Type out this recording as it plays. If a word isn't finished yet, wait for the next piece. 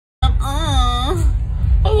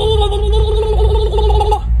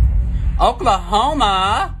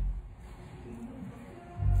Oklahoma.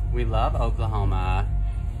 We love Oklahoma.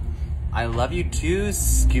 I love you too,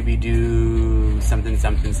 Scooby-Doo. Something,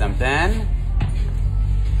 something, something.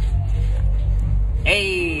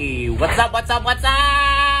 Hey, what's up, what's up, what's up?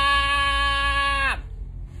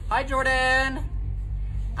 Hi, Jordan.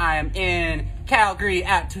 I am in Calgary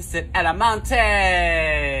at Twisted Elamonte.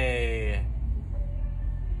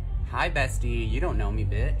 Hi, bestie. You don't know me,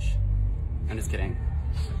 bitch. I'm just kidding.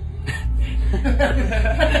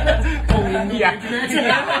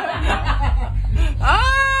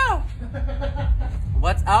 Ah!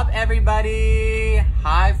 What's up, everybody?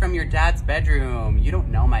 Hi from your dad's bedroom. You don't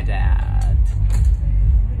know my dad.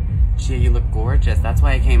 Gia, you look gorgeous. That's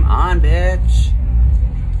why I came on, bitch.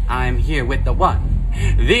 I'm here with the one,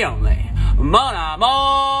 the only, Mon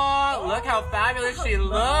Amour. Look how fabulous she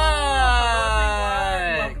looks.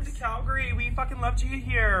 Welcome to Calgary. We fucking loved you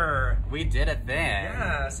here. We did a thing.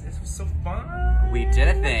 Yes, it was so fun. We did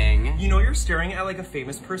a thing. You know you're staring at like a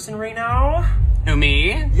famous person right now? Who,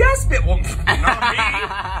 me? Yes, but well, not me.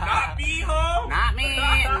 Not me, ho. Not me,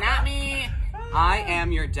 not me. I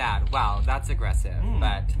am your dad. Wow, that's aggressive,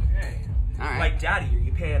 but okay. All right. Like, daddy, are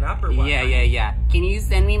you paying up or what? Yeah. Can you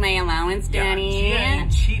send me my allowance, Daddy? Yeah,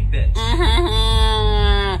 you cheap bitch.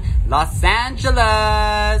 Los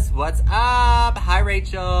Angeles, what's up? Hi,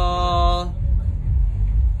 Rachel.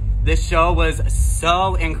 This show was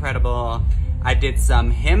so incredible. I did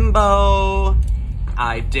some himbo.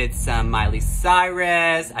 I did some Miley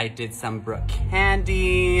Cyrus. I did some Brooke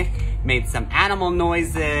Candy. Made some animal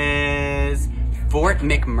noises. Fort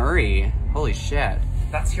McMurray. Holy shit.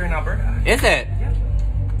 That's here in Alberta. Is it? Yeah.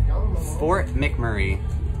 Fort McMurray.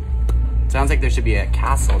 Sounds like there should be a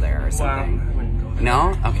castle there or something. Wow, I wouldn't go there.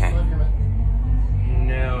 No? Okay.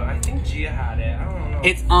 No, I think Gia had it. I don't know.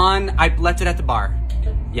 It's on. I left it at the bar.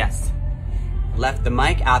 Yes. Left the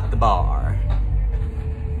mic at the bar.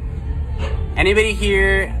 Anybody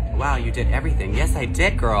here? Wow, you did everything. Yes, I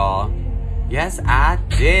did, girl. Yes, I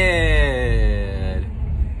did.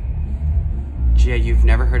 Gia, you've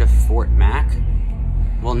never heard of Fort Mac?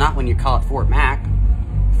 Well, not when you call it Fort Mac.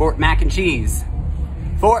 Fort Mac and Cheese.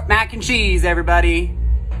 Fort Mac and Cheese, everybody.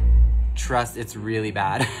 Trust, it's really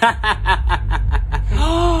bad.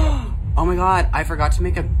 Oh my god, I forgot to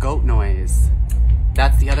make a goat noise.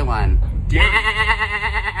 That's the other one.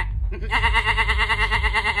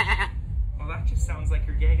 Well, that just sounds like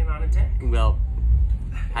you're gagging on a dick. Well,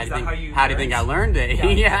 how do you think I learned it?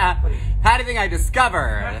 Yeah. Exactly. How do you think I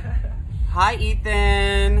discovered? Hi,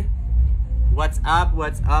 Ethan. What's up?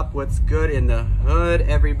 What's up? What's good in the hood,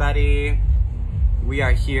 everybody? We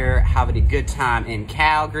are here having a good time in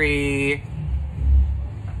Calgary.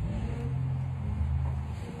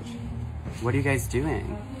 What are you guys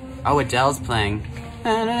doing? Oh, Adele's playing.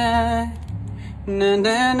 I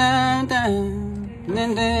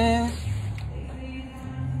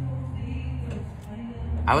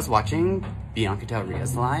was watching Bianca Del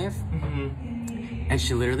Rio's live, and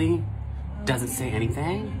she literally doesn't say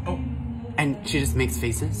anything. Oh. And she just makes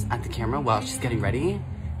faces at the camera while she's getting ready.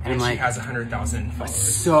 And I'm like, she has 100,000 followers.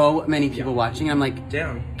 So many people watching. I'm like,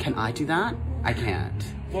 damn. Can I do that? I can't.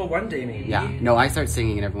 Well, one day maybe. Yeah. No, I start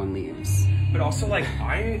singing and everyone leaves. But also, like,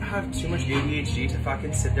 I have too much ADHD to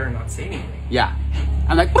fucking sit there and not say anything. Yeah.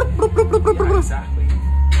 I'm like, yeah, exactly.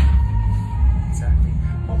 Exactly.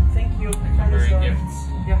 Well, thank you. Gifts.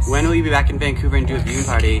 Yes. When will you be back in Vancouver and do a viewing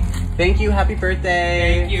party? Thank you. Happy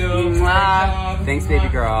birthday. Thank you. Mwah. Thanks, baby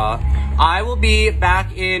girl. I will be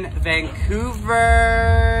back in Vancouver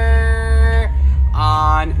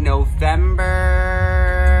on November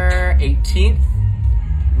 18th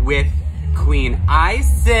with Queen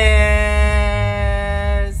Isis.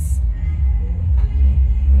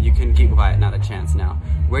 You can keep quiet, not a chance now.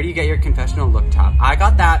 Where do you get your confessional look top? I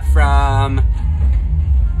got that from,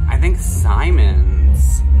 I think,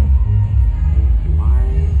 Simon's.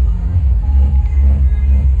 Why?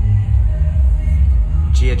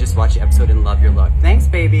 Gia just watched the episode and love your look. Thanks,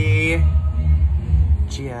 baby.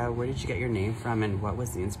 Gia, where did you get your name from and what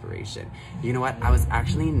was the inspiration? You know what? I was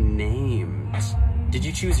actually named. Did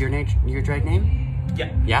you choose your name, your drag name?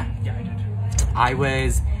 Yeah. Yeah? Yeah, I did.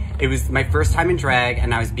 It was my first time in drag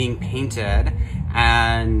and I was being painted,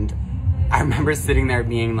 and I remember sitting there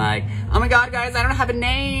being like, oh my god, guys, I don't have a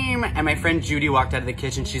name. And my friend Judy walked out of the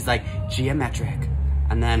kitchen. She's like, Geometric.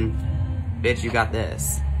 And then, bitch, you got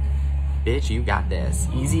this. Bitch, you got this.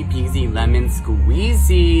 Easy peasy lemon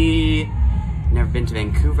squeezy. Never been to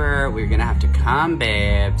Vancouver. We're gonna have to come,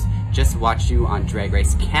 babes. Just watched you on Drag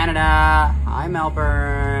Race Canada. Hi,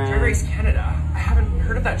 Melbourne. Drag Race Canada? I haven't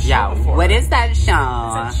heard of that show before. What is that show?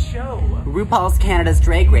 What's that show? RuPaul's Canada's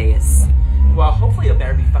Drag Race. Well, hopefully it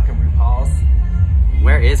better be fucking RuPaul's.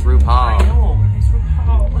 Where is RuPaul? I know, where is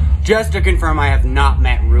RuPaul? Just to confirm, I have not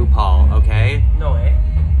met RuPaul, okay? No way.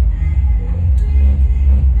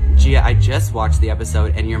 Gia, I just watched the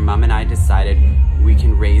episode and your mom and I decided we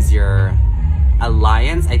can raise your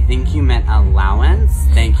alliance. I think you meant allowance.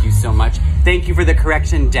 Thank you so much. Thank you for the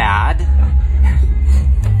correction, Dad.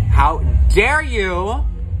 How dare you?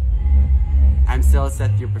 I'm still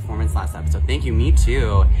upset with your performance last episode. Thank you, me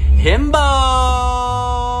too. Himbo!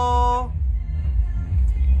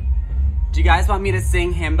 Do you guys want me to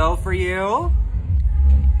sing Himbo for you?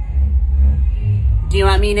 Do you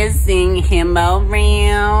want me to sing Himbo for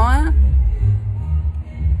you?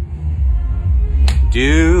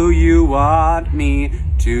 Do you want me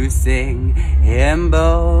to sing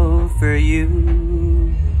Himbo for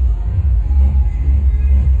you?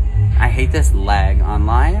 I hate this leg on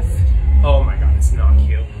live. Oh my god, it's not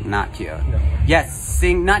cute. Not cute. No. Yes,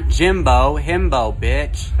 sing, not Jimbo, Himbo,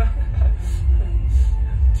 bitch.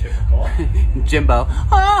 Typical. Jimbo.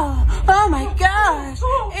 Oh my gosh,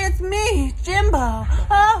 it's me, Jimbo.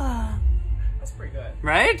 Oh. That's pretty good.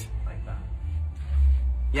 Right? I like that.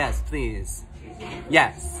 Yes, please.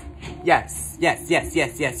 Yes. Yes. Yes, yes,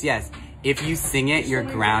 yes, yes, yes. If you sing it, you're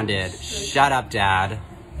grounded. Shut up, Dad.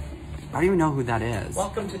 I don't even know who that is.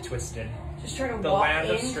 Welcome to Twisted. Just trying to The walk land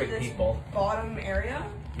of into straight this people. bottom area.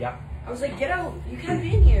 Yep. I was like, get out. You can't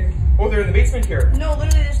be in here. Oh, they're in the basement here. No,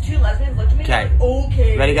 literally, there's two lesbians looked at me. Okay. Like,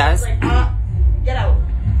 okay. Ready, guys? I was like, get out.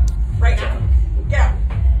 Right now. Get out.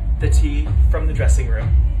 The tea from the dressing room.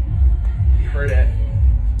 You heard it.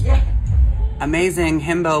 Yeah. Amazing,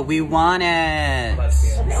 Himbo, we want it.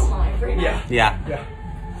 Lesbians. Real life right now. Yeah. Yeah. Yeah.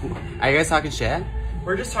 Are you guys talking shit?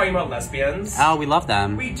 We're just talking about lesbians. Oh, we love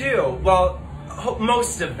them. We do. Well,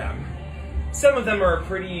 most of them. Some of them are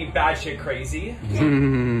pretty batshit crazy.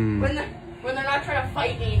 Hmm. When they're not trying to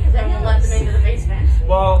fight me because I won't let them into the basement.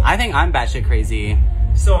 Well, I think I'm batshit crazy.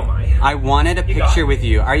 so am I. I wanted a You got picture it. with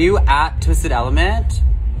you. Are you at Twisted Element?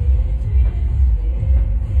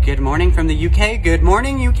 Good morning from the UK. Good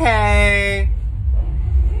morning, UK.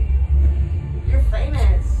 You're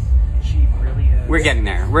famous. She really is. We're getting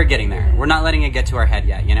there. We're getting there. We're not letting it get to our head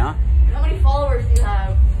yet, you know? How many followers do you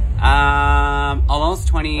have? Almost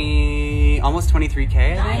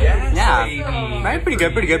 23K, I think. Yes, Yeah. baby. Right? Pretty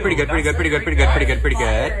good, pretty good, pretty good, pretty good, pretty good, pretty good, pretty good, pretty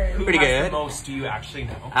good. Who Pretty has good. the most do you actually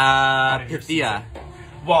know? Uh, of your Pythia.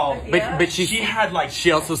 Well, But she had like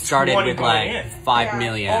she also started 20 with going like in. 5 Yeah.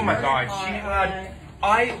 million. Oh my god, she had.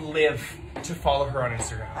 I live to follow her on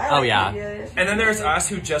Instagram. Oh, yeah. And then there's us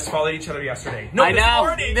who just followed each other yesterday. No, I this know.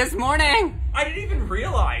 morning. This morning. I didn't even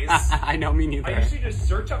realize. I know, me I neither. usually just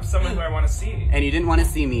search up someone who I want to see. And you didn't want to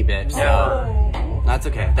see me, bitch. So Never. that's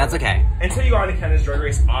okay. That's okay. Until you go on to Canada's Drag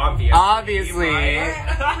Race, obviously. Obviously.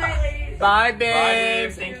 Right? Bye, babes.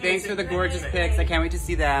 babes. Thank you. Thanks for the gorgeous pics. I can't wait to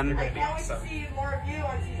see them. I can't wait to see more of you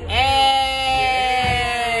on season 2.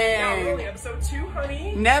 Hey! Not really, episode 2,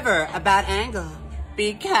 honey. Never a bad angle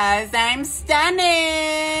because I'm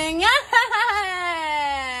stunning.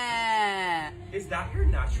 Is that your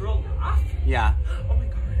natural laugh? Yeah. Oh my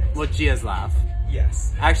god. Well, Gia's laugh.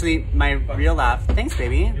 Yes. Actually, my real laugh. Thanks,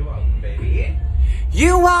 baby. You're welcome, baby.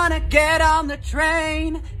 You wanna get on the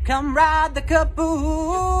train? Come ride the caboose.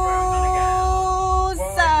 Well, I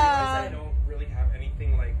realize I don't really have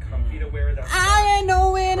anything like comfy to wear. That's I ain't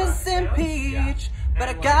no innocent Yeah. peach, but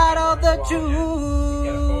I And, got like, all I the wanna go out and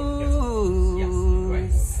get a photo, get some- Yes,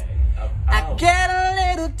 juice. okay. I get a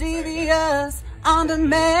little devious on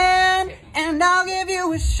demand, and I'll give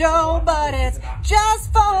you a show, but it's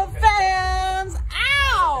just for fans.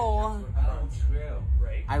 Ow!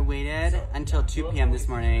 Right. I waited until 2 p.m. this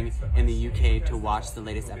morning in the UK to watch the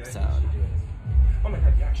latest episode. Oh my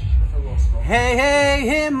god, yeah, she should have a little scroll. Hey, hey,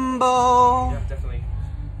 Himbo. Yeah, definitely.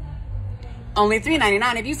 Only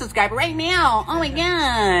 $3.99 if you subscribe right now. Oh my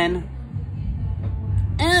god.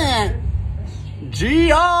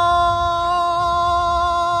 Gia!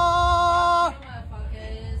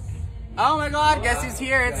 Oh my god, guess who's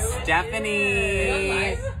here? It's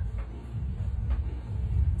Stephanie.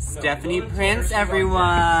 Stephanie Prince, everyone.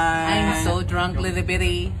 I'm so drunk, little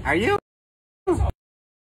bitty. Are you?